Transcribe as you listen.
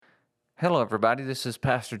Hello, everybody. This is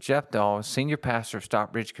Pastor Jeff Dahl, Senior Pastor of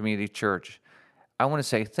Stockbridge Community Church. I want to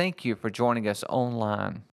say thank you for joining us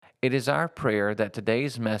online. It is our prayer that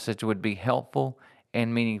today's message would be helpful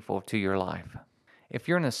and meaningful to your life. If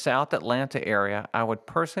you're in the South Atlanta area, I would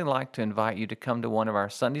personally like to invite you to come to one of our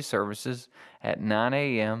Sunday services at 9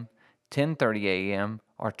 a.m., 10:30 a.m.,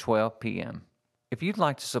 or 12 p.m. If you'd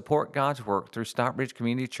like to support God's work through Stockbridge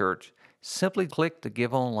Community Church, simply click the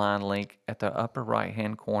Give Online link at the upper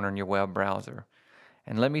right-hand corner in your web browser.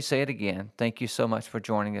 And let me say it again, thank you so much for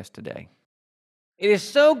joining us today. It is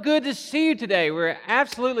so good to see you today. We're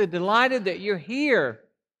absolutely delighted that you're here.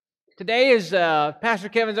 Today, as Pastor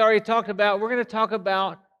Kevin's already talked about, we're going to talk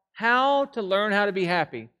about how to learn how to be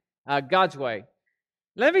happy, God's way.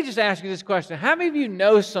 Let me just ask you this question. How many of you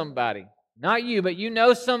know somebody, not you, but you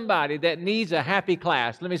know somebody that needs a happy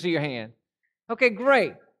class? Let me see your hand. Okay,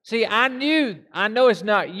 great. See, I know it's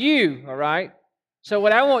not you, all right? So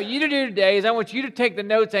what I want you to do today is I want you to take the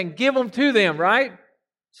notes and give them to them, right?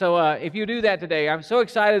 So if you do that today, I'm so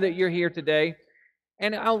excited that you're here today.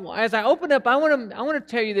 And as I open up, I want to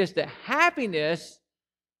tell you this, that happiness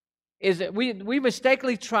is that we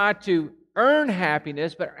mistakenly try to earn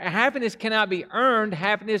happiness, but happiness cannot be earned.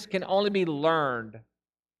 Happiness can only be learned.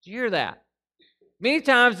 Did you hear that? Many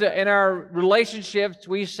times in our relationships,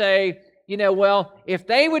 we say, well, if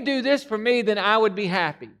they would do this for me, then I would be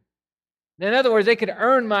happy. In other words, they could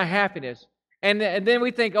earn my happiness. And then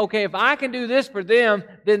we think, okay, if I can do this for them,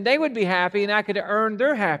 then they would be happy and I could earn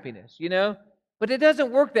their happiness, But it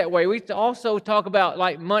doesn't work that way. We also talk about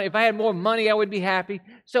like money. If I had more money, I would be happy.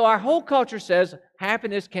 So our whole culture says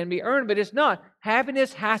happiness can be earned, but it's not.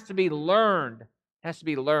 Happiness has to be learned. Has to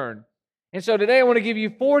be learned. And so today I want to give you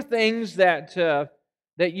 4 things that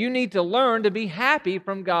you need to learn to be happy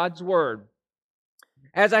from God's Word.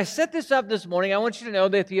 As I set this up this morning, I want you to know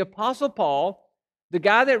that the Apostle Paul, the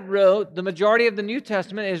guy that wrote the majority of the New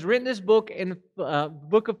Testament, has written this book in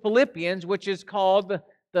book of Philippians, which is called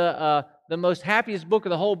the most happiest book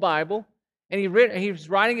of the whole Bible. And he's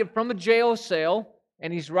writing it from a jail cell,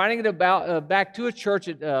 and he's writing it about back to a church.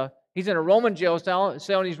 He's in a Roman jail cell,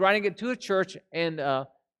 and he's writing it to a church in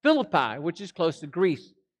Philippi, which is close to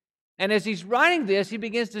Greece. And as he's writing this, he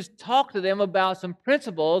begins to talk to them about some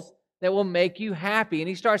principles that will make you happy. And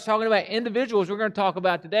he starts talking about individuals we're going to talk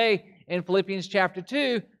about today in Philippians chapter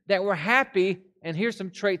 2 that were happy, and here's some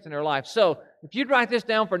traits in their life. So if you'd write this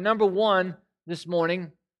down for number 1 this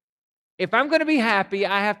morning, if I'm going to be happy,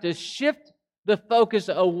 I have to shift the focus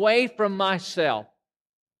away from myself.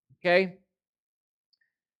 Okay?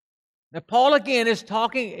 Now, Paul again is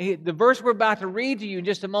talking, the verse we're about to read to you in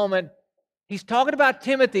just a moment, he's talking about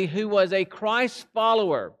Timothy, who was a Christ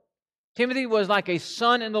follower. Timothy was like a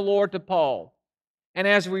son in the Lord to Paul. And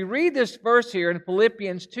as we read this verse here in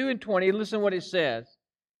Philippians 2:20, listen to what it says.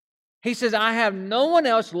 He says, I have no one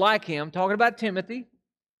else like him, talking about Timothy,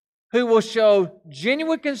 who will show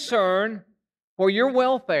genuine concern for your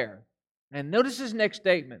welfare. And notice his next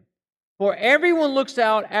statement. For everyone looks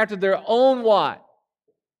out after their own what?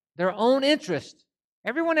 Their own interest.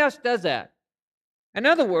 Everyone else does that. In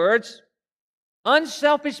other words,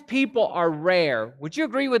 unselfish people are rare. Would you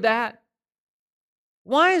agree with that?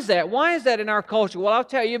 Why is that? Why is that in our culture? Well, I'll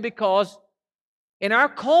tell you, because in our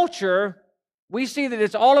culture, we see that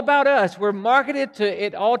it's all about us. We're marketed to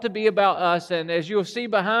it all to be about us. And as you'll see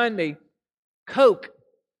behind me, Coke.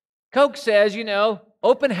 Coke says,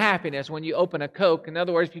 open happiness when you open a Coke. In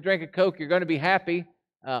other words, if you drink a Coke, you're going to be happy.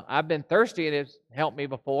 I've been thirsty and it's helped me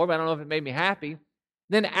before, but I don't know if it made me happy.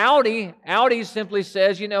 Then Audi simply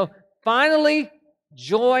says, finally,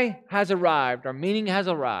 joy has arrived, or meaning has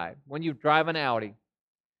arrived when you drive an Audi.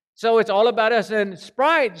 So it's all about us. And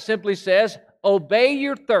Sprite simply says, obey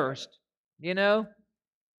your thirst,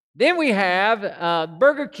 Then we have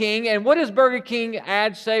Burger King. And what does Burger King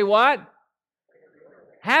ad say? What?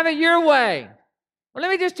 Have it your way. Well,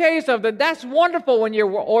 let me just tell you something. That's wonderful when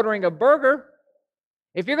you're ordering a burger.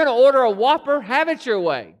 If you're going to order a Whopper, have it your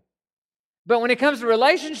way. But when it comes to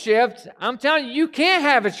relationships, I'm telling you, you can't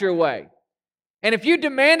have it your way. And if you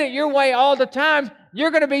demand it your way all the time,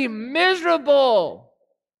 you're going to be miserable.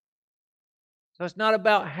 So it's not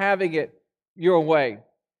about having it your way.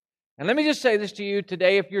 And let me just say this to you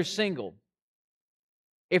today, if you're single.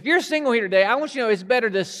 If you're single here today, I want you to know it's better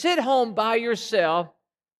to sit home by yourself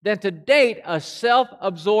than to date a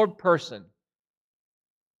self-absorbed person.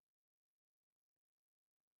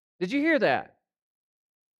 Did you hear that?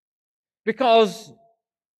 Because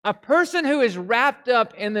a person who is wrapped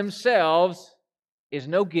up in themselves is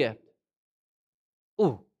no gift.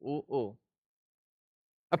 Ooh.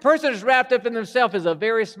 A person who's wrapped up in themselves is a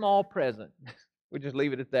very small present. We just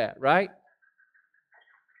leave it at that, right?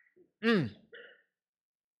 And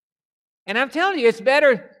I'm telling you, it's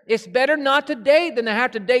better not to date than to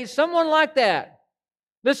have to date someone like that.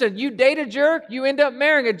 Listen, you date a jerk, you end up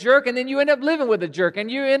marrying a jerk, and then you end up living with a jerk,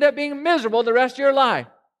 and you end up being miserable the rest of your life.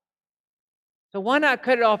 So why not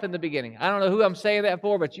cut it off in the beginning? I don't know who I'm saying that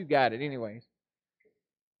for, but you got it anyways.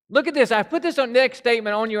 Look at this. I put this on the next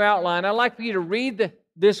statement on your outline. I'd like for you to read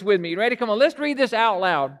this with me. You ready? Come on, let's read this out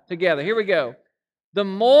loud together. Here we go. The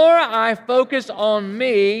more I focus on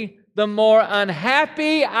me, the more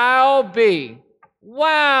unhappy I'll be.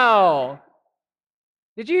 Wow.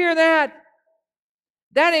 Did you hear that?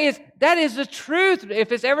 That is the truth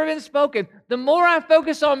if it's ever been spoken. The more I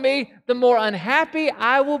focus on me, the more unhappy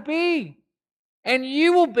I will be. And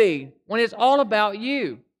you will be when it's all about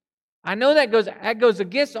you. I know that goes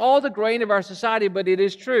against all the grain of our society, but it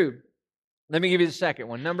is true. Let me give you the second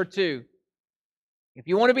one. Number 2. If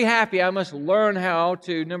you want to be happy, I must learn how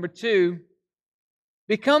to, number 2,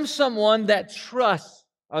 become someone that trusts,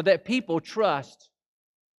 or that people trust.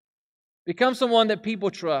 Become someone that people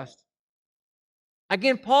trust.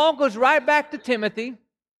 Again, Paul goes right back to Timothy,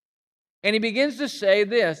 and he begins to say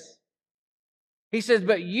this. He says,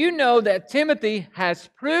 but you know that Timothy has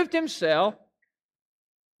proved himself,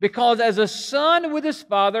 because as a son with his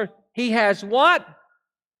father, he has what?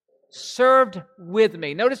 Served with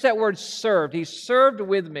me. Notice that word served. He served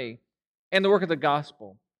with me in the work of the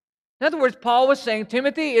gospel. In other words, Paul was saying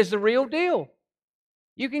Timothy is the real deal.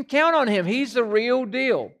 You can count on him. He's the real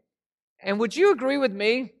deal. And would you agree with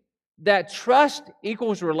me that trust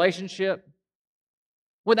equals relationship?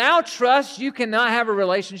 Without trust, you cannot have a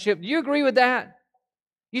relationship. Do you agree with that?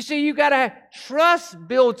 You see, you got to have trust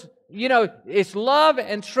built, it's love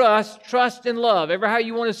and trust and love, ever how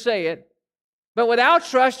you want to say it. But without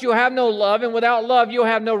trust, you'll have no love, and without love, you'll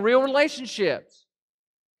have no real relationships.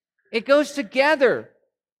 It goes together.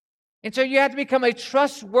 And so you have to become a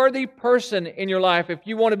trustworthy person in your life if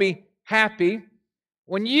you want to be happy.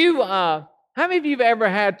 When you, how many of you have ever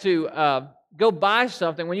had to go buy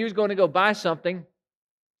something, when you was going to go buy something,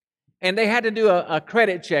 and they had to do a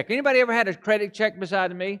credit check? Anybody ever had a credit check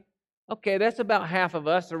beside me? Okay, that's about half of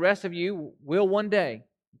us. The rest of you will one day,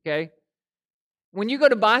 okay? When you go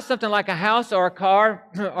to buy something like a house or a car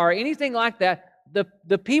or anything like that,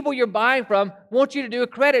 the people you're buying from want you to do a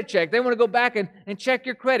credit check. They want to go back and check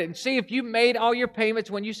your credit and see if you made all your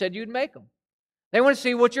payments when you said you'd make them. They want to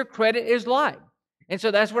see what your credit is like. And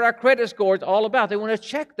so that's what our credit score is all about. They want to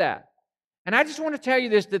check that. And I just want to tell you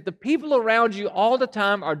this, that the people around you all the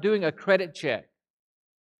time are doing a credit check.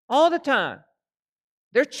 All the time.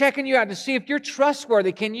 They're checking you out to see if you're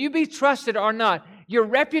trustworthy. Can you be trusted or not? Your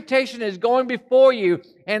reputation is going before you.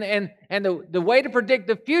 And the way to predict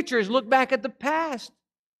the future is look back at the past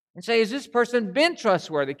and say, has this person been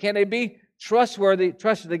trustworthy? Can they be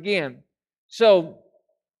trusted again? So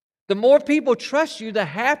the more people trust you, the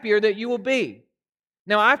happier that you will be.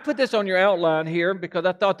 Now, I put this on your outline here because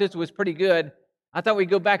I thought this was pretty good. I thought we'd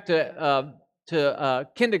go back to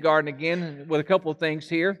kindergarten again with a couple of things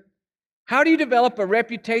here. How do you develop a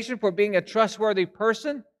reputation for being a trustworthy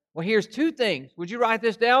person? Well, here's 2 things. Would you write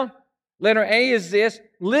this down? Letter A is this: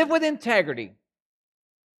 live with integrity.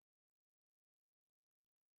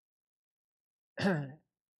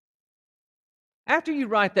 After you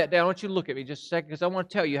write that down, I want you to look at me just a second because I want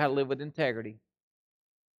to tell you how to live with integrity.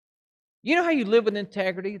 You know how you live with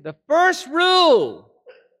integrity? The first rule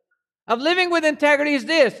of living with integrity is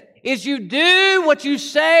this, is you do what you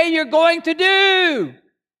say you're going to do.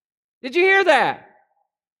 Did you hear that?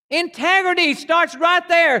 Integrity starts right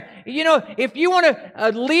there. If you want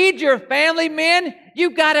to lead your family, men, you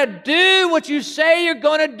got to do what you say you're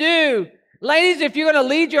going to do. Ladies, if you're going to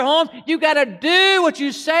lead your home, you got to do what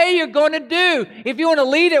you say you're going to do. If you want to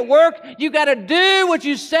lead at work, you got to do what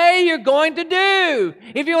you say you're going to do.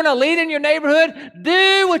 If you want to lead in your neighborhood,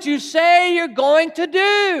 do what you say you're going to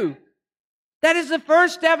do. That is the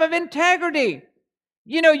first step of integrity.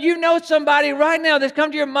 You know somebody right now that's come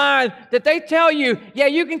to your mind that they tell you, yeah,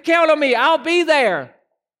 you can count on me, I'll be there.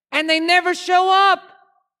 And they never show up.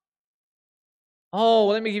 Oh,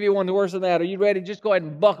 let me give you one worse than that. Are you ready? Just go ahead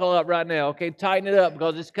and buckle up right now, okay? Tighten it up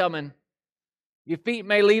because it's coming. Your feet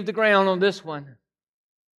may leave the ground on this one.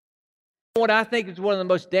 What I think is one of the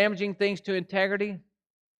most damaging things to integrity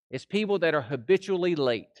is people that are habitually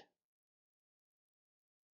late.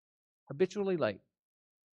 Habitually late.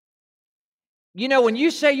 When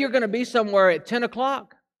you say you're going to be somewhere at 10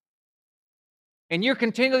 o'clock and you're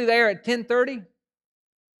continually there at 10:30,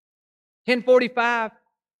 10:45,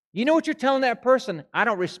 you know what you're telling that person? I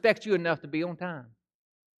don't respect you enough to be on time.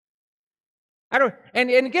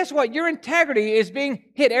 And guess what? Your integrity is being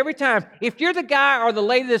hit every time. If you're the guy or the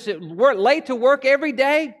lady that's late to work every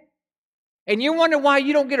day, and you're wondering why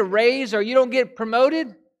you don't get a raise or you don't get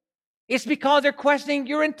promoted, it's because they're questioning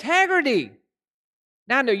your integrity.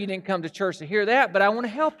 Now, I know you didn't come to church to hear that, but I want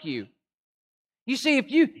to help you. You see,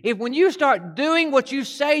 if when you start doing what you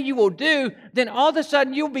say you will do, then all of a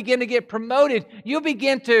sudden you'll begin to get promoted. You'll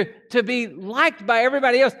begin to be liked by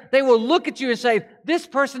everybody else. They will look at you and say, this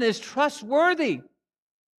person is trustworthy.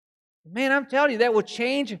 Man, I'm telling you, that will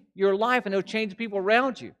change your life and it'll change the people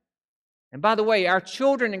around you. And by the way, our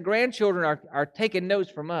children and grandchildren are taking notes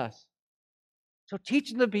from us. So teach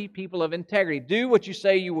them to be people of integrity. Do what you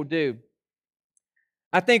say you will do.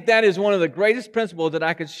 I think that is one of the greatest principles that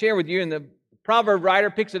I could share with you. And the proverb writer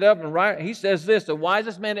picks it up and he says this, the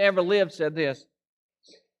wisest man to ever live said this: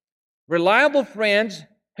 reliable friends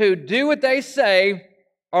who do what they say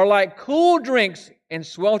are like cool drinks in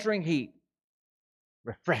sweltering heat.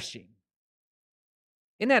 Refreshing.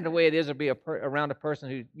 Isn't that the way it is to be around a person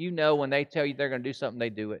who you know when they tell you they're going to do something,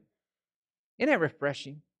 they do it? Isn't that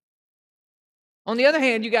refreshing? On the other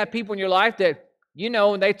hand, you got people in your life that you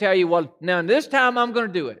know when they tell you, well, now this time I'm going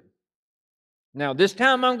to do it. Now this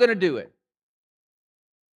time I'm going to do it.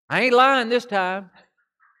 I ain't lying this time.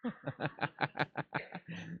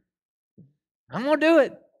 I'm going to do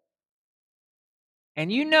it.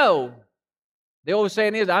 And you know, the old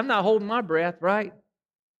saying is, I'm not holding my breath, right?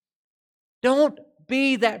 Don't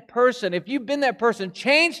be that person. If you've been that person,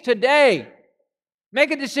 change today.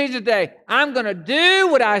 Make a decision today. I'm going to do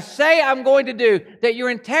what I say I'm going to do, that your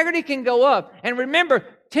integrity can go up. And remember,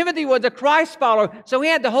 Timothy was a Christ follower, so he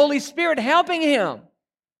had the Holy Spirit helping him.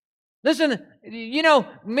 Listen, you know,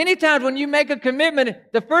 many times when you make a commitment,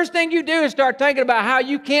 the first thing you do is start thinking about how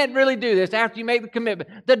you can't really do this after you make the commitment.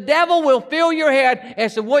 The devil will fill your head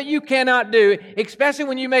as to what you cannot do, especially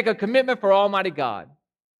when you make a commitment for Almighty God.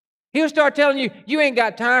 He'll start telling you, you ain't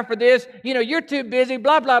got time for this. You know, you're too busy,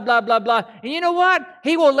 blah, blah, blah, blah, blah. And you know what?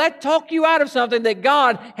 He will talk you out of something that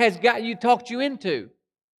God has talked you into.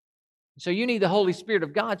 So you need the Holy Spirit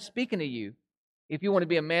of God speaking to you if you want to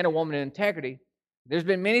be a man or woman in integrity. There's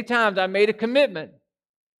been many times I made a commitment.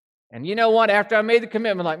 And you know what? After I made the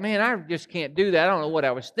commitment, I'm like, man, I just can't do that. I don't know what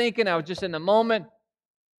I was thinking. I was just in the moment.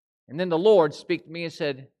 And then the Lord spoke to me and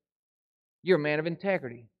said, you're a man of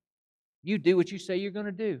integrity. You do what you say you're going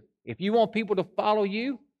to do. If you want people to follow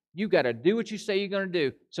you, you got to do what you say you're going to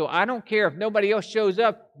do. So I don't care if nobody else shows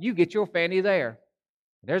up, you get your fanny there.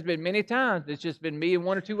 There's been many times it's just been me and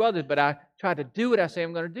one or two others, but I try to do what I say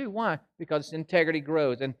I'm going to do. Why? Because integrity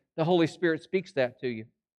grows, and the Holy Spirit speaks that to you.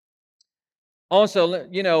 Also,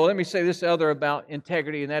 you know, let me say this other about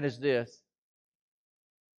integrity, and that is this.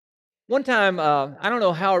 One time, I don't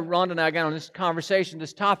know how Rhonda and I got on this conversation,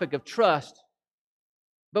 this topic of trust.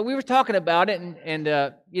 But we were talking about it,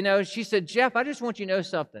 and you know, she said, Jeff, I just want you to know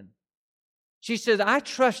something. She says, I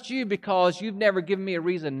trust you because you've never given me a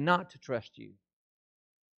reason not to trust you.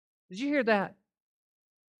 Did you hear that?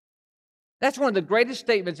 That's one of the greatest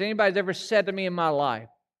statements anybody's ever said to me in my life.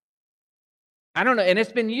 I don't know, and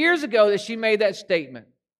it's been years ago that she made that statement.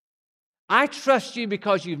 I trust you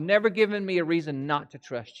because you've never given me a reason not to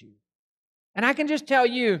trust you. And I can just tell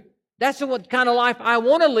you, that's the kind of life I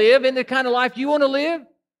want to live, and the kind of life you want to live.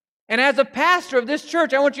 And as a pastor of this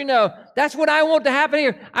church, I want you to know that's what I want to happen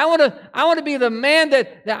here. I want to be the man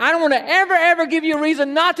that I don't want to ever give you a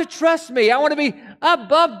reason not to trust me. I want to be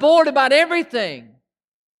above board about everything.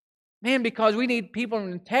 Man, because we need people of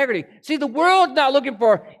integrity. See, the world's not looking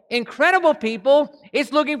for incredible people.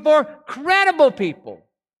 It's looking for credible people.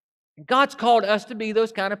 And God's called us to be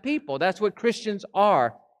those kind of people. That's what Christians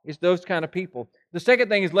are, is those kind of people. The second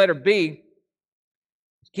thing is letter B.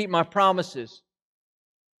 Is keep my promises.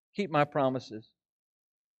 Keep my promises.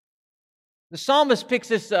 The psalmist picks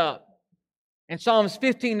this up. In Psalms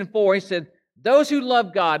 15:4, he said, those who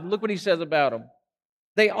love God, look what he says about them.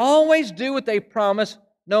 They always do what they promise,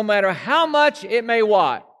 no matter how much it may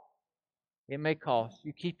what? It may cost.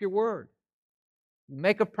 You keep your word. You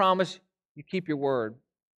make a promise, you keep your word.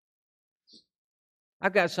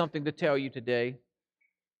 I've got something to tell you today.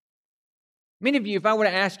 Many of you, if I were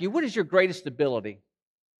to ask you, what is your greatest ability?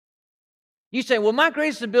 You say, well, my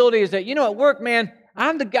greatest ability is that, you know, at work, man,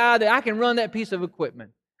 I'm the guy that I can run that piece of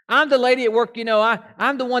equipment. I'm the lady at work, you know,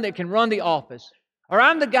 I'm the one that can run the office. Or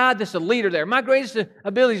I'm the guy that's a leader there. My greatest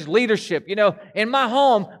ability is leadership. You know, in my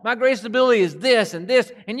home, my greatest ability is this and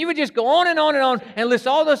this. And you would just go on and on and on and list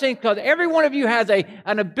all those things because every one of you has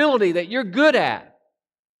an ability that you're good at.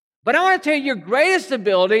 But I want to tell you, your greatest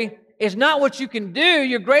ability is not what you can do.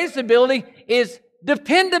 Your greatest ability is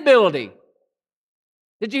dependability.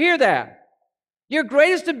 Did you hear that? Your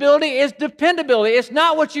greatest ability is dependability. It's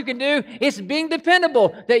not what you can do. It's being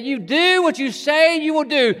dependable. That you do what you say you will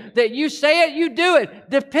do. That you say it, you do it.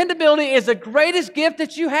 Dependability is the greatest gift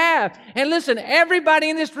that you have. And listen, everybody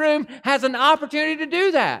in this room has an opportunity to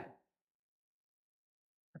do that.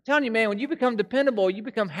 I'm telling you, man, when you become dependable, you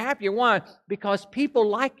become happier. Why? Because people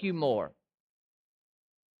like you more.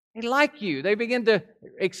 They like you. They begin to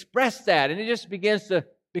express that, and it just begins to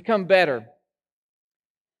become better.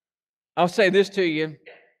 I'll say this to you.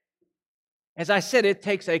 As I said, it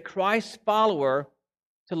takes a Christ follower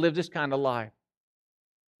to live this kind of life.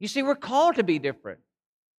 You see, we're called to be different.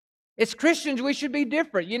 As Christians, we should be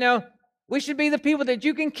different. You know, we should be the people that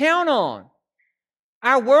you can count on.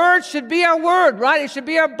 Our word should be our word, right? It should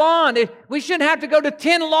be our bond. We shouldn't have to go to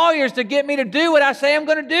 10 lawyers to get me to do what I say I'm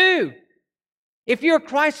going to do. If you're a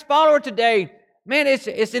Christ follower today, man,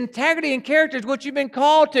 it's integrity and character is what you've been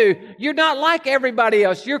called to. You're not like everybody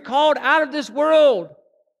else. You're called out of this world.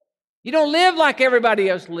 You don't live like everybody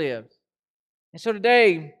else lives. And so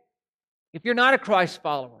today, if you're not a Christ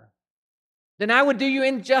follower, then I would do you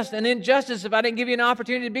an injustice if I didn't give you an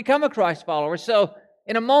opportunity to become a Christ follower. So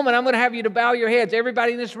in a moment, I'm going to have you to bow your heads,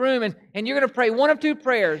 everybody in this room, and you're going to pray one of two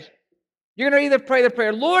prayers. You're going to either pray the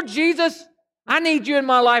prayer, Lord Jesus, I need you in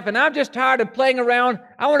my life, and I'm just tired of playing around.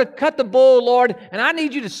 I want to cut the bull, Lord, and I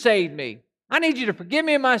need you to save me. I need you to forgive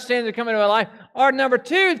me of my sins that come into my life. Or number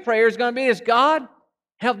two prayer is going to be this, God,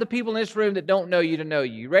 help the people in this room that don't know you to know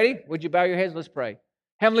you. You ready? Would you bow your heads? Let's pray.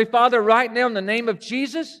 Heavenly Father, right now in the name of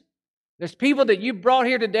Jesus, there's people that you brought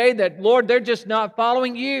here today that, Lord, they're just not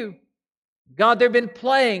following you. God, they've been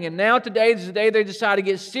playing, and now today is the day they decide to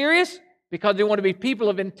get serious because they want to be people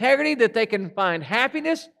of integrity, that they can find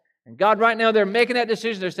happiness. And God, right now, they're making that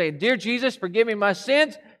decision. They're saying, Dear Jesus, forgive me my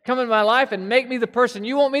sins, come into my life and make me the person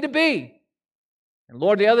you want me to be. And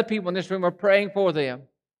Lord, the other people in this room are praying for them.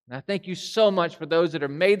 And I thank you so much for those that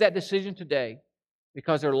have made that decision today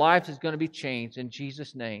because their life is going to be changed. In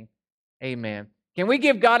Jesus' name, amen. Can we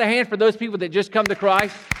give God a hand for those people that just come to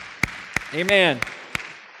Christ? Amen.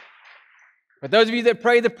 For those of you that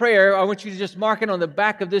pray the prayer, I want you to just mark it on the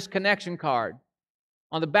back of this connection card.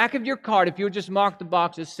 On the back of your card, if you would just mark the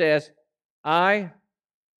box that says, I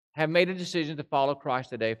have made a decision to follow Christ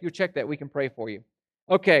today. If you check that, we can pray for you.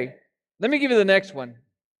 Okay, let me give you the next one.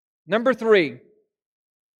 Number 3,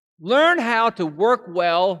 learn how to work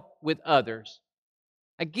well with others.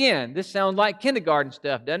 Again, this sounds like kindergarten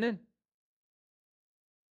stuff, doesn't it?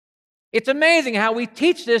 It's amazing how we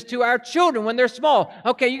teach this to our children when they're small.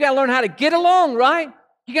 Okay, you got to learn how to get along, right?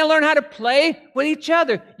 You got to learn how to play with each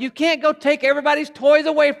other. You can't go take everybody's toys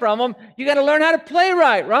away from them. You got to learn how to play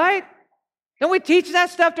right? Don't we teach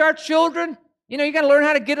that stuff to our children? You know, you got to learn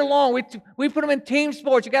how to get along. We put them in team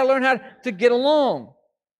sports. You got to learn how to get along.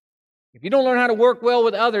 If you don't learn how to work well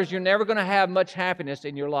with others, you're never going to have much happiness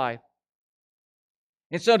in your life.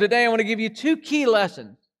 And so today I want to give you 2 key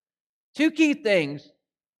lessons, 2 key things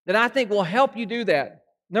that I think will help you do that.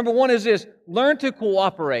 Number 1 is this: learn to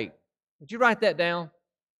cooperate. Would you write that down?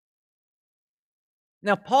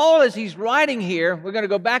 Now, Paul, as he's writing here, we're going to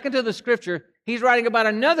go back into the scripture. He's writing about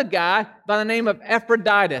another guy by the name of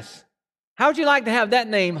Epaphroditus. How would you like to have that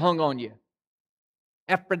name hung on you?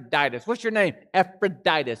 Epaphroditus. What's your name?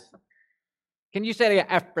 Epaphroditus. Can you say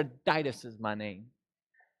Epaphroditus is my name?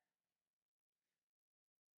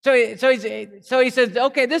 So he says,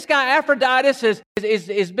 okay, this guy Epaphroditus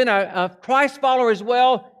has been a Christ follower as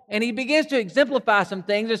well, and he begins to exemplify some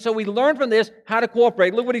things, and so we learn from this how to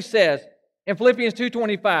cooperate. Look what he says in Philippians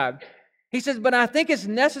 2:25. He says, but I think it's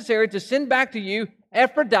necessary to send back to you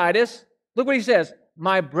Epaphroditus. Look what he says,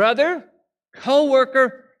 my brother,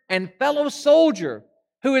 co-worker, and fellow soldier,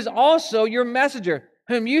 who is also your messenger,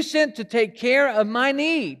 whom you sent to take care of my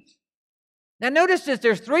needs. Now notice this,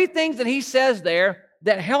 there's 3 things that he says there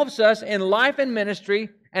that helps us in life and ministry.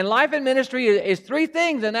 And life and ministry is 3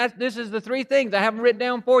 things, and this is the 3 things I have them written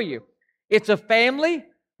down for you. It's a family.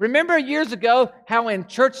 Remember years ago how in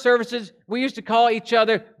church services we used to call each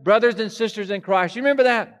other brothers and sisters in Christ? You remember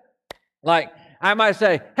that? Like I might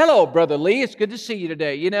say, hello, Brother Lee, it's good to see you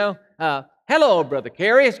today. You know, hello, Brother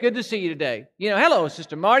Carey, it's good to see you today. You know, hello,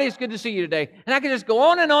 Sister Marty, it's good to see you today. And I could just go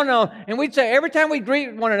on and on and on. And we'd say every time we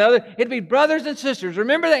greet one another, it'd be brothers and sisters.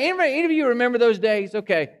 Remember that? Any of you remember those days?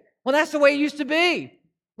 Okay. Well, that's the way it used to be.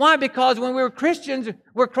 Why? Because when we were Christians,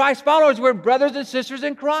 we're Christ followers, we're brothers and sisters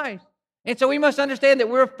in Christ. And so we must understand that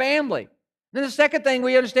we're a family. Then the second thing,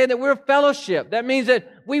 we understand that we're a fellowship. That means that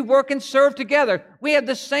we work and serve together. We have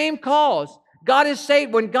the same cause. God is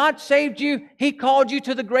saved. When God saved you, He called you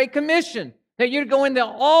to the Great Commission, that you're to go into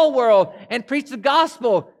all world and preach the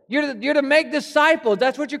gospel. You're to make disciples.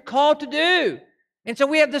 That's what you're called to do. And so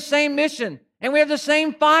we have the same mission. And we have the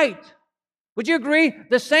same fight. Would you agree?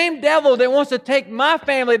 The same devil that wants to take my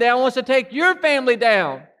family down wants to take your family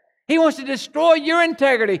down. He wants to destroy your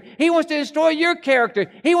integrity. He wants to destroy your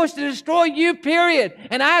character. He wants to destroy you, period.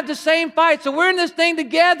 And I have the same fight, so we're in this thing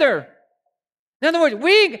together. In other words,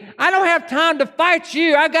 I don't have time to fight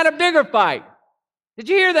you. I got a bigger fight. Did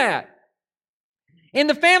you hear that? In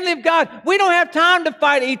the family of God, we don't have time to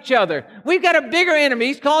fight each other. We've got a bigger enemy.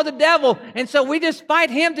 He's called the devil. And so we just fight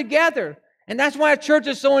him together. And that's why a church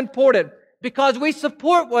is so important, because we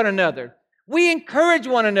support one another. We encourage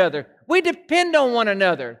one another. We depend on one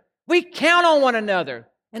another. We count on one another.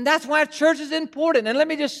 And that's why a church is important. And let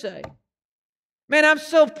me just say, man, I'm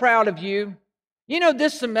so proud of you. You know,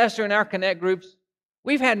 this semester in our Connect groups,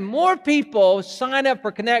 we've had more people sign up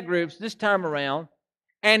for Connect groups this time around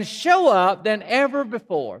and show up than ever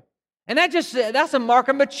before. And that's a mark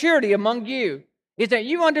of maturity among you, is that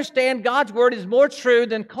you understand God's word is more true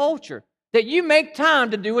than culture, that you make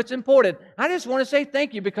time to do what's important. I just want to say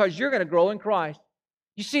thank you, because you're going to grow in Christ.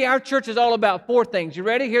 You see, our church is all about 4 things. You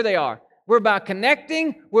ready? Here they are. We're about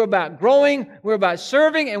connecting, we're about growing, we're about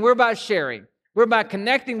serving, and we're about sharing. We're about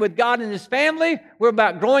connecting with God and His family. We're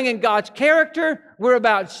about growing in God's character. We're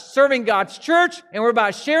about serving God's church. And we're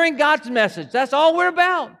about sharing God's message. That's all we're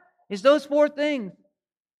about, is those 4 things.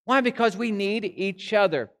 Why? Because we need each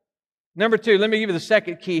other. Number 2, let me give you the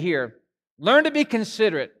second key here. Learn to be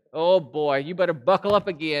considerate. Oh boy, you better buckle up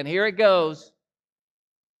again. Here it goes.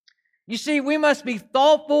 You see, we must be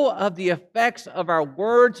thoughtful of the effects of our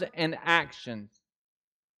words and actions.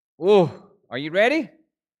 Ooh, are you ready?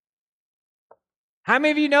 How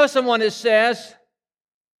many of you know someone that says,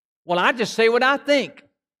 well, I just say what I think?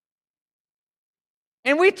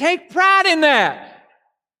 And we take pride in that.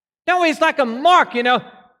 Don't we? It's like a mark, you know.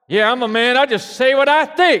 Yeah, I'm a man. I just say what I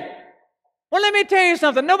think. Well, let me tell you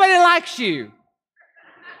something. Nobody likes you.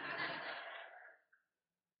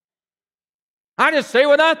 I just say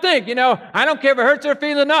what I think, you know. I don't care if it hurts their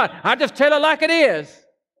feelings or not. I just tell it like it is.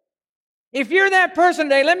 If you're that person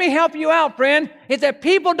today, let me help you out, friend. It's that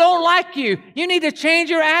people don't like you. You need to change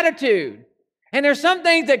your attitude. And there's some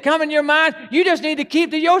things that come in your mind you just need to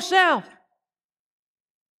keep to yourself.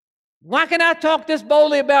 Why can I talk this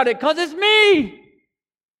boldly about it? Because it's me.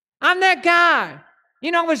 I'm that guy.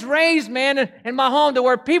 You know, I was raised, man, in my home to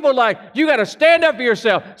where people are like, you got to stand up for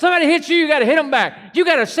yourself. Somebody hits you, you got to hit them back. You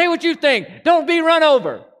got to say what you think. Don't be run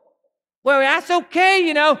over. Well, that's okay,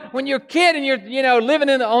 you know, when you're a kid and you're, you know, living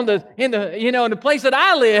in the place that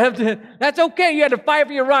I lived, that's okay. You had to fight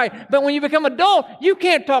for your right. But when you become adult, you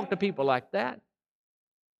can't talk to people like that.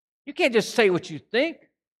 You can't just say what you think.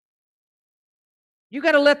 You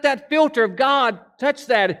got to let that filter of God touch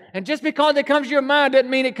that. And just because it comes to your mind doesn't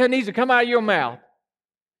mean it needs to come out of your mouth.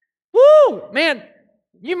 Woo! Man,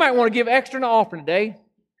 you might want to give extra in the offering today.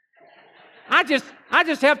 I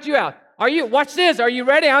just helped you out. Watch this. Are you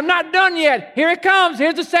ready? I'm not done yet. Here it comes.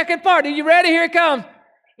 Here's the second part. Are you ready? Here it comes.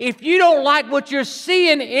 If you don't like what you're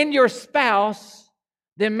seeing in your spouse,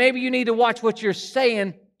 then maybe you need to watch what you're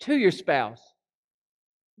saying to your spouse.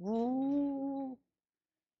 Ooh.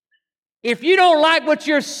 If you don't like what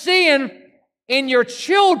you're seeing in your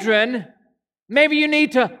children, maybe you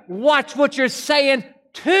need to watch what you're saying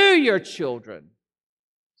to your children.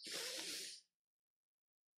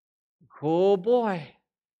 Oh boy.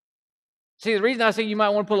 See, the reason I say you might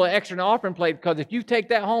want to put a little extra in the offering plate, because if you take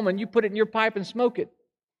that home and you put it in your pipe and smoke it,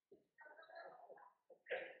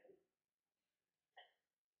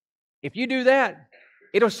 if you do that,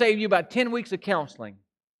 it'll save you about 10 weeks of counseling.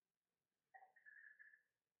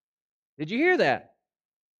 Did you hear that?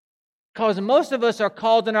 Because most of us are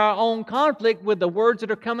causing our own conflict with the words that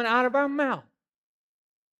are coming out of our mouth.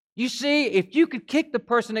 You see, if you could kick the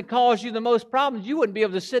person that caused you the most problems, you wouldn't be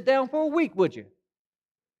able to sit down for a week, would you?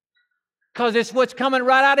 Because it's what's coming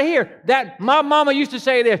right out of here. My mama used to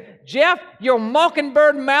say this, Jeff, your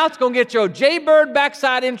mockingbird mouth's going to get your jaybird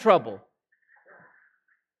backside in trouble.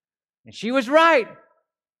 And she was right.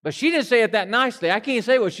 But she didn't say it that nicely. I can't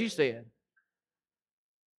say what she said.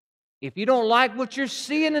 If you don't like what you're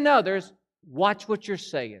seeing in others, watch what you're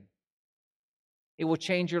saying. It will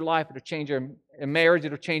change your life. It'll change your marriage.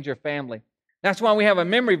 It'll change your family. That's why we have a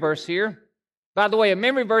memory verse here. By the way, a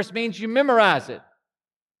memory verse means you memorize it.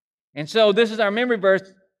 And so this is our memory verse,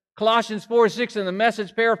 Colossians 4:6 in the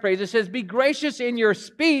Message paraphrase. It says, be gracious in your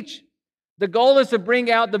speech. The goal is to bring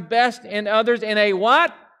out the best in others in a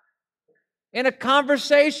what? In a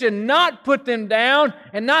conversation, not put them down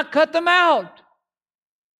and not cut them out.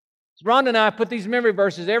 So Rhonda and I put these memory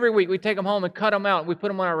verses every week. We take them home and cut them out. And we put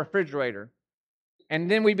them on our refrigerator. And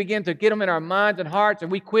then we begin to get them in our minds and hearts, and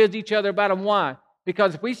we quiz each other about them. Why?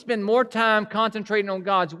 Because if we spend more time concentrating on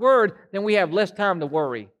God's Word, then we have less time to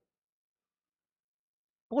worry.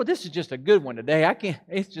 Boy, this is just a good one today.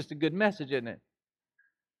 It's just a good message, isn't it?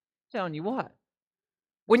 I'm telling you what.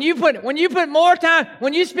 When you spend more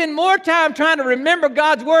time trying to remember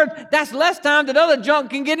God's Word, that's less time that other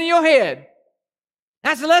junk can get in your head.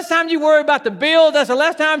 That's the less time you worry about the bills. That's the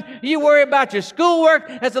less time you worry about your schoolwork.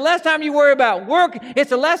 That's the less time you worry about work. It's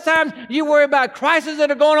the less time you worry about crises that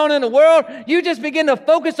are going on in the world. You just begin to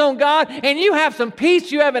focus on God, and you have some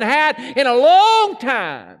peace you haven't had in a long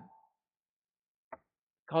time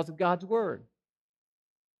because of God's Word.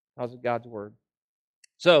 Because of God's Word.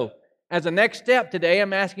 So, as a next step today,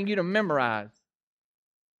 I'm asking you to memorize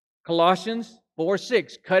Colossians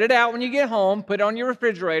 4:6. Cut it out when you get home. Put it on your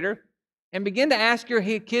refrigerator. And begin to ask your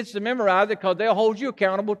kids to memorize it because they'll hold you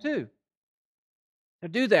accountable too. So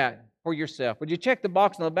do that for yourself. Would you check the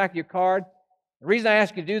box on the back of your card? The reason I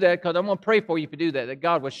ask you to do that is because I'm going to pray for you if you do that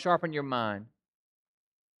God will sharpen your mind.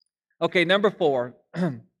 Okay, number 4.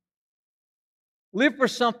 Live for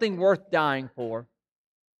something worth dying for.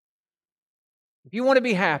 If you want to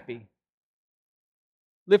be happy,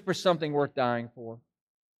 live for something worth dying for.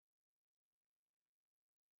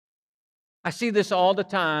 I see this all the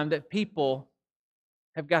time, that people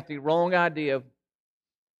have got the wrong idea.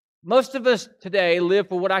 Most of us today live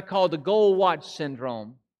for what I call the gold watch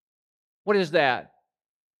syndrome. What is that?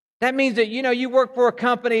 That means that, you work for a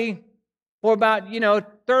company for about,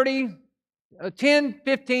 10,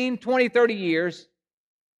 15, 20, 30 years.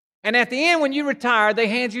 And at the end, when you retire, they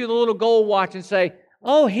hand you the little gold watch and say,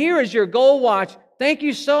 "Oh, here is your gold watch. Thank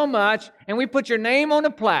you so much." And we put your name on the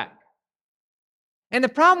plaque. And the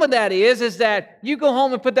problem with that is that you go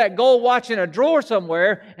home and put that gold watch in a drawer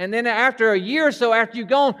somewhere, and then after a year or so after you're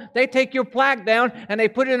gone, they take your plaque down and they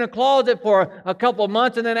put it in a closet for a couple of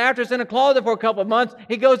months, and then after it's in a closet for a couple of months,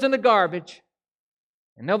 it goes in the garbage.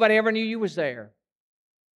 And nobody ever knew you was there.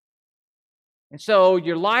 And so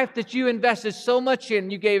your life that you invested so much in,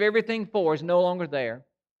 you gave everything for, is no longer there.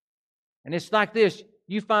 And it's like this.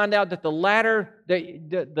 You find out that the ladder,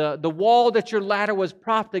 the wall that your ladder was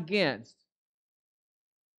propped against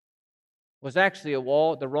was actually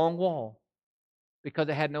the wrong wall, because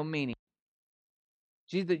it had no meaning.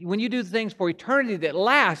 See, when you do things for eternity that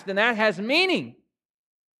last, then that has meaning.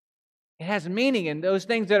 It has meaning, and those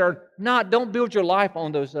things that are not, don't build your life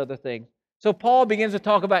on those other things. So Paul begins to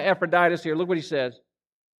talk about Epaphroditus here. Look what he says.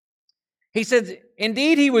 He says,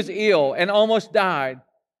 "Indeed he was ill and almost died,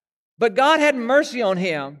 but God had mercy on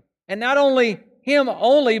him, and not only him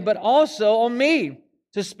only, but also on me,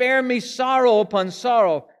 to spare me sorrow upon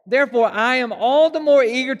sorrow. Therefore, I am all the more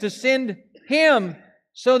eager to send him,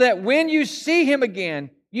 so that when you see him again,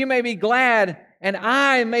 you may be glad, and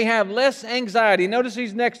I may have less anxiety." Notice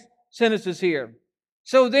these next sentences here.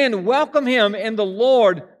 "So then, welcome him in the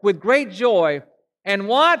Lord with great joy, and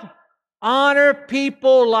what? Honor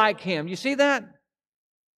people like him." You see that?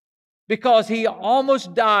 Because he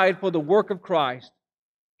almost died for the work of Christ.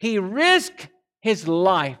 He risked his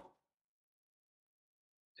life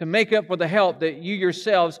to make up for the help that you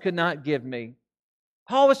yourselves could not give me.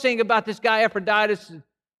 Paul was saying about this guy Epaphroditus.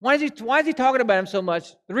 Why is he talking about him so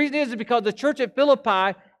much? The reason is because the church at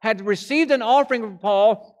Philippi had received an offering from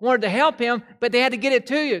Paul, wanted to help him, but they had to get it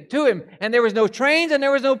to him. And there was no trains and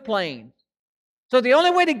there was no planes. So the only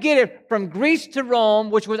way to get it from Greece to Rome,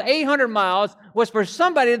 which was 800 miles, was for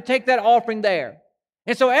somebody to take that offering there.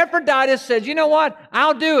 And so Epaphroditus says, "You know what?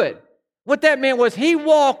 I'll do it." What that meant was he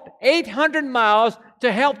walked 800 miles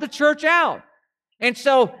to help the church out. And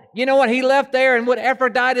so, you know what? He left there, and what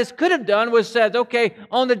Epaphroditus could have done was said, okay,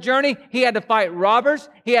 on the journey, he had to fight robbers,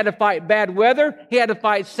 he had to fight bad weather, he had to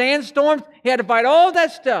fight sandstorms, he had to fight all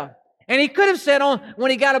that stuff. And he could have said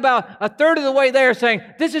when he got about a third of the way there, saying,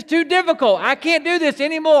 "This is too difficult, I can't do this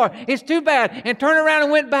anymore, it's too bad," and turned around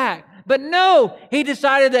and went back. But no, he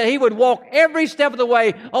decided that he would walk every step of the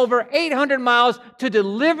way, over 800 miles, to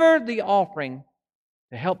deliver the offering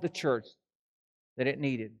to help the church that it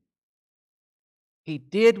needed. He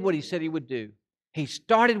did what he said he would do. He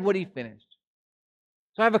started what he finished.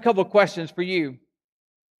 So I have a couple of questions for you.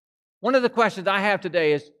 One of the questions I have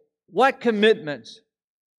today is, what commitments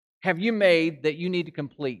have you made that you need to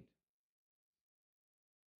complete?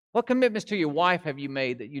 What commitments to your wife have you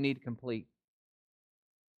made that you need to complete?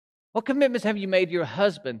 What commitments have you made to your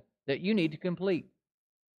husband that you need to complete?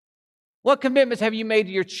 What commitments have you made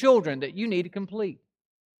to your children that you need to complete?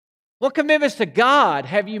 What commitments to God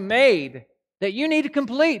have you made that you need to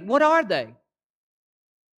complete? What are they?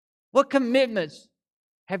 What commitments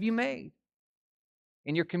have you made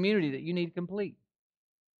in your community that you need to complete?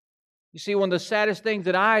 You see, one of the saddest things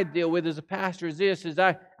that I deal with as a pastor is this, is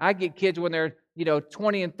I get kids when they're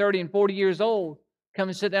 20 and 30 and 40 years old come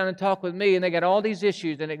and sit down and talk with me, and they got all these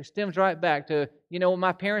issues, and it stems right back to,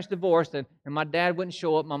 my parents divorced, and my dad wouldn't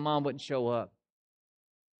show up, my mom wouldn't show up.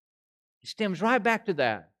 It stems right back to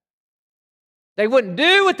that. They wouldn't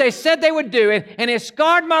do what they said they would do, and it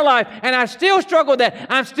scarred my life, and I still struggle with that.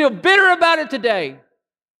 I'm still bitter about it today.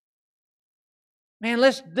 Man,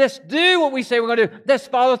 let's do what we say we're going to do. Let's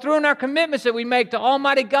follow through on our commitments that we make to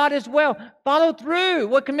Almighty God as well. Follow through.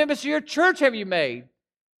 What commitments to your church have you made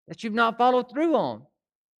that you've not followed through on?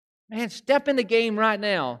 Man, step in the game right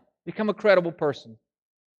now. Become a credible person.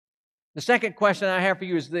 The second question I have for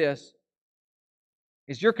you is this.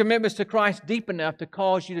 Is your commitments to Christ deep enough to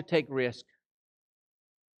cause you to take risk?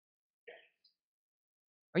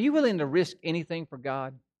 Are you willing to risk anything for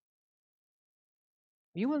God?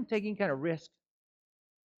 Are you willing to take any kind of risk?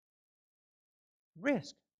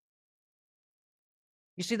 Risk.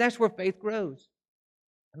 You see, that's where faith grows.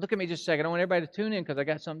 Look at me just a second. I want everybody to tune in because I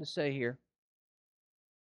got something to say here.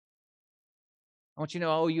 I want you to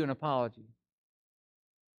know I owe you an apology.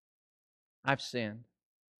 I've sinned.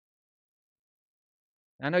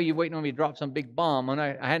 I know you're waiting on me to drop some big bomb.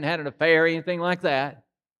 I hadn't had an affair or anything like that.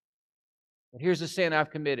 But here's the sin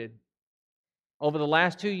I've committed. Over the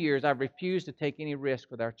last 2 years, I've refused to take any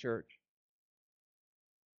risk with our church.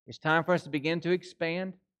 It's time for us to begin to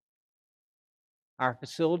expand our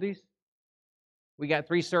facilities. We got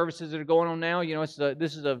 3 services that are going on now.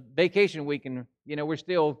 This is a vacation week, and we're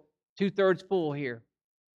still 2/3 full here.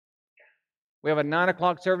 We have a 9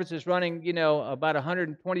 o'clock service that's running, about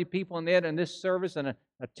 120 people in it in this service, and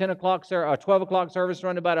a 12 o'clock service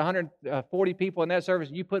running about 140 people in that service.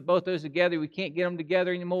 You put both those together, we can't get them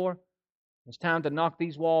together anymore. It's time to knock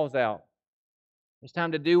these walls out. It's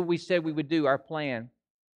time to do what we said we would do, our plan.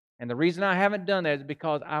 And the reason I haven't done that is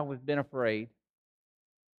because I've been afraid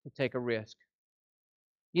to take a risk.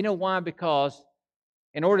 You know why? Because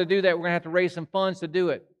in order to do that, we're going to have to raise some funds to do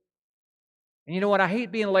it. And you know what? I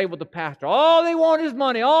hate being labeled the pastor. All they want is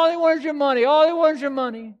money. All they want is your money. All they want is your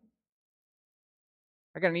money.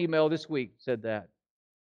 I got an email this week that said that.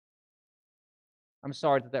 I'm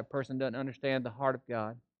sorry that person doesn't understand the heart of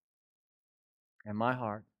God and my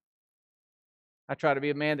heart. I try to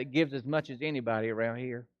be a man that gives as much as anybody around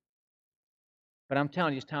here. But I'm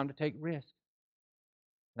telling you, it's time to take risks.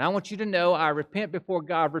 And I want you to know I repent before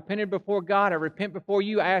God. I've repented before God. I repent before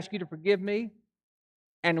you. I ask you to forgive me.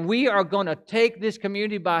 And we are going to take this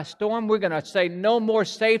community by storm. We're going to say no more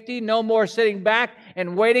safety, no more sitting back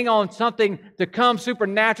and waiting on something to come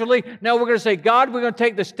supernaturally. No, we're going to say, God, we're going to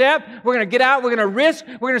take the step. We're going to get out. We're going to risk.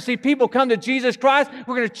 We're going to see people come to Jesus Christ.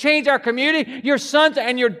 We're going to change our community. Your sons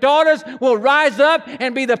and your daughters will rise up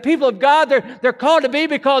and be the people of God they're called to be,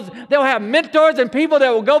 because they'll have mentors and people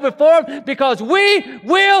that will go before them, because we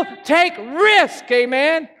will take risk.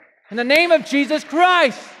 Amen. In the name of Jesus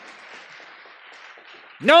Christ.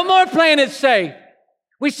 No more playing it safe.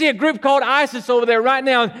 We see a group called ISIS over there right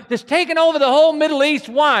now that's taking over the whole Middle East.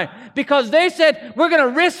 Why? Because they said, we're going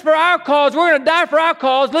to risk for our cause. We're going to die for our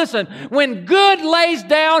cause. Listen, when good lays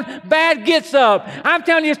down, bad gets up. I'm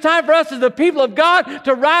telling you, it's time for us as the people of God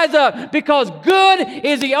to rise up, because good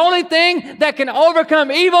is the only thing that can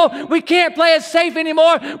overcome evil. We can't play it safe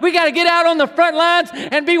anymore. We got to get out on the front lines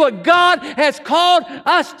and be what God has called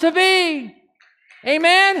us to be.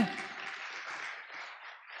 Amen?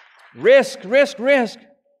 Risk, risk, risk.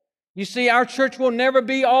 You see, our church will never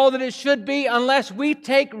be all that it should be unless we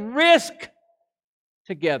take risk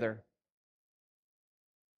together.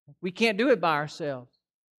 We can't do it by ourselves.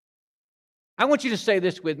 I want you to say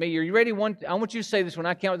this with me. Are you ready? I want you to say this when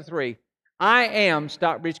I count to 3. I am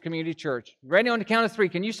Stockbridge Community Church. Ready on the count of 3?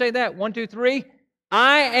 Can you say that? 1, 2, 3.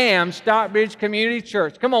 I am Stockbridge Community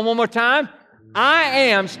Church. Come on, one more time. I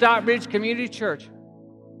am Stockbridge Community Church.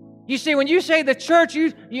 You see, when you say the church,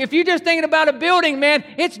 if you're just thinking about a building, man,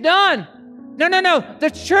 it's done. No. The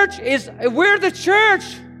church we're the church.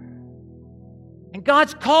 And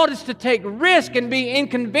God's called us to take risk and be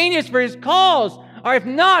inconvenienced for His cause. Or if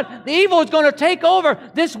not, the evil is going to take over.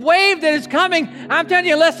 This wave that is coming, I'm telling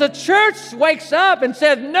you, unless the church wakes up and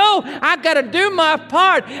says, no, I've got to do my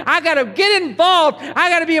part. I've got to get involved.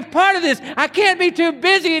 I've got to be a part of this. I can't be too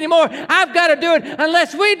busy anymore. I've got to do it.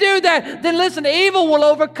 Unless we do that, then listen, evil will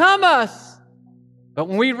overcome us. But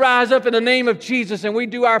when we rise up in the name of Jesus and we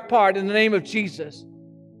do our part in the name of Jesus,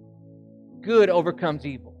 good overcomes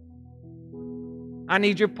evil. I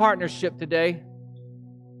need your partnership today.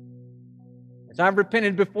 As I've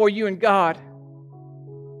repented before you and God,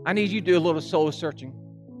 I need you to do a little soul searching.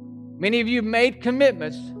 Many of you made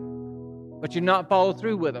commitments, but you've not followed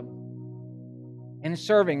through with them in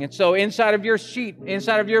serving. And so inside of your sheet,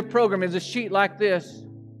 inside of your program is a sheet like this.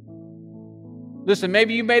 Listen,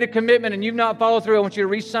 maybe you made a commitment and you've not followed through. I want you to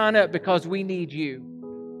re-sign up because we need you.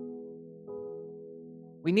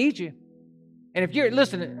 We need you. And if you're,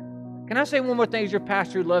 listen, can I say one more thing as your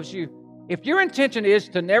pastor who loves you? If your intention is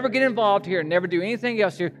to never get involved here and never do anything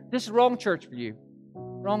else here, this is the wrong church for you.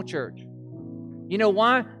 Wrong church. You know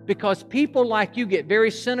why? Because people like you get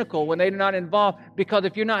very cynical when they're not involved, because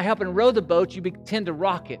if you're not helping row the boat, you tend to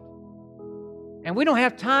rock it. And we don't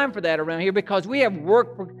have time for that around here because we have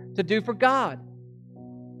work to do for God.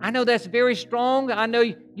 I know that's very strong. I know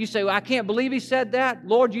you say, well, I can't believe he said that.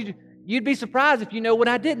 Lord, you'd be surprised if you know what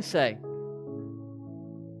I didn't say.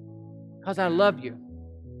 Because I love you.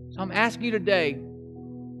 So I'm asking you today,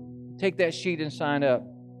 take that sheet and sign up.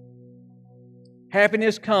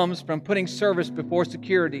 Happiness comes from putting service before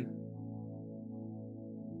security.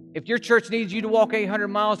 If your church needs you to walk 800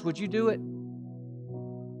 miles, would you do it?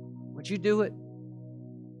 Would you do it?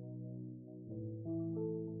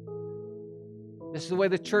 This is the way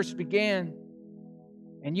the church began.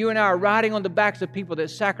 And you and I are riding on the backs of people that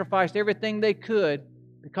sacrificed everything they could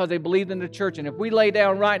because they believed in the church. And if we lay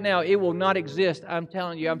down right now, it will not exist. I'm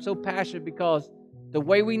telling you, I'm so passionate because the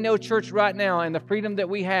way we know church right now and the freedom that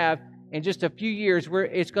we have, in just a few years,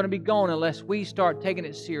 it's going to be gone unless we start taking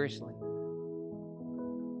it seriously.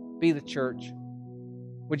 Be the church.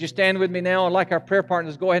 Would you stand with me now? And like our prayer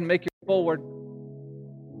partners, go ahead and make your forward.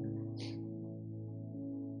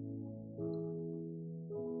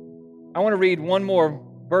 I want to read one more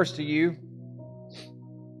verse to you.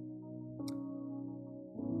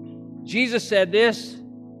 Jesus said this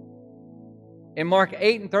in Mark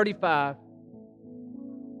 8:35.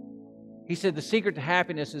 He said, the secret to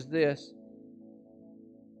happiness is this.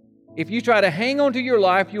 If you try to hang on to your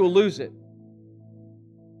life, you will lose it.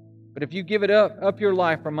 But if you give it up your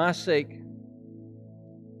life for my sake,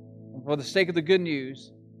 and for the sake of the good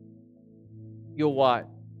news, you'll what?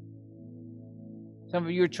 Some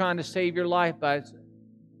of you are trying to save your life by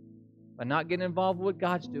not getting involved with what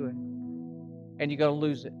God's doing. And you're going to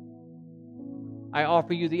lose it. I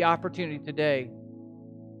offer you the opportunity today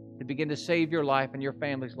to begin to save your life and your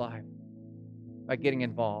family's life by getting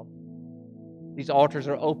involved. These altars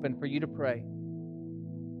are open for you to pray.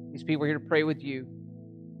 These people are here to pray with you.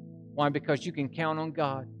 Why? Because you can count on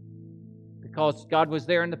God. Because God was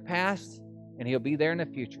there in the past and He'll be there in the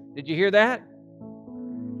future. Did you hear that?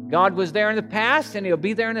 God was there in the past and He'll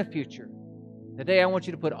be there in the future. Today I want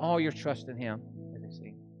you to put all your trust in Him.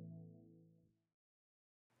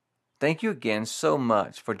 Thank you again so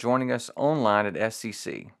much for joining us online at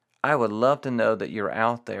SCC. I would love to know that you're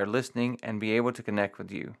out there listening and be able to connect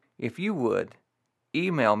with you. If you would,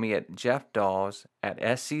 email me at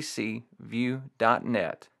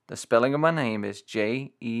jeffdaws@sccview.net. The spelling of my name is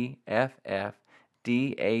JEFFDAWS.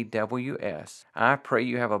 I pray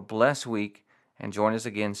you have a blessed week and join us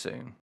again soon.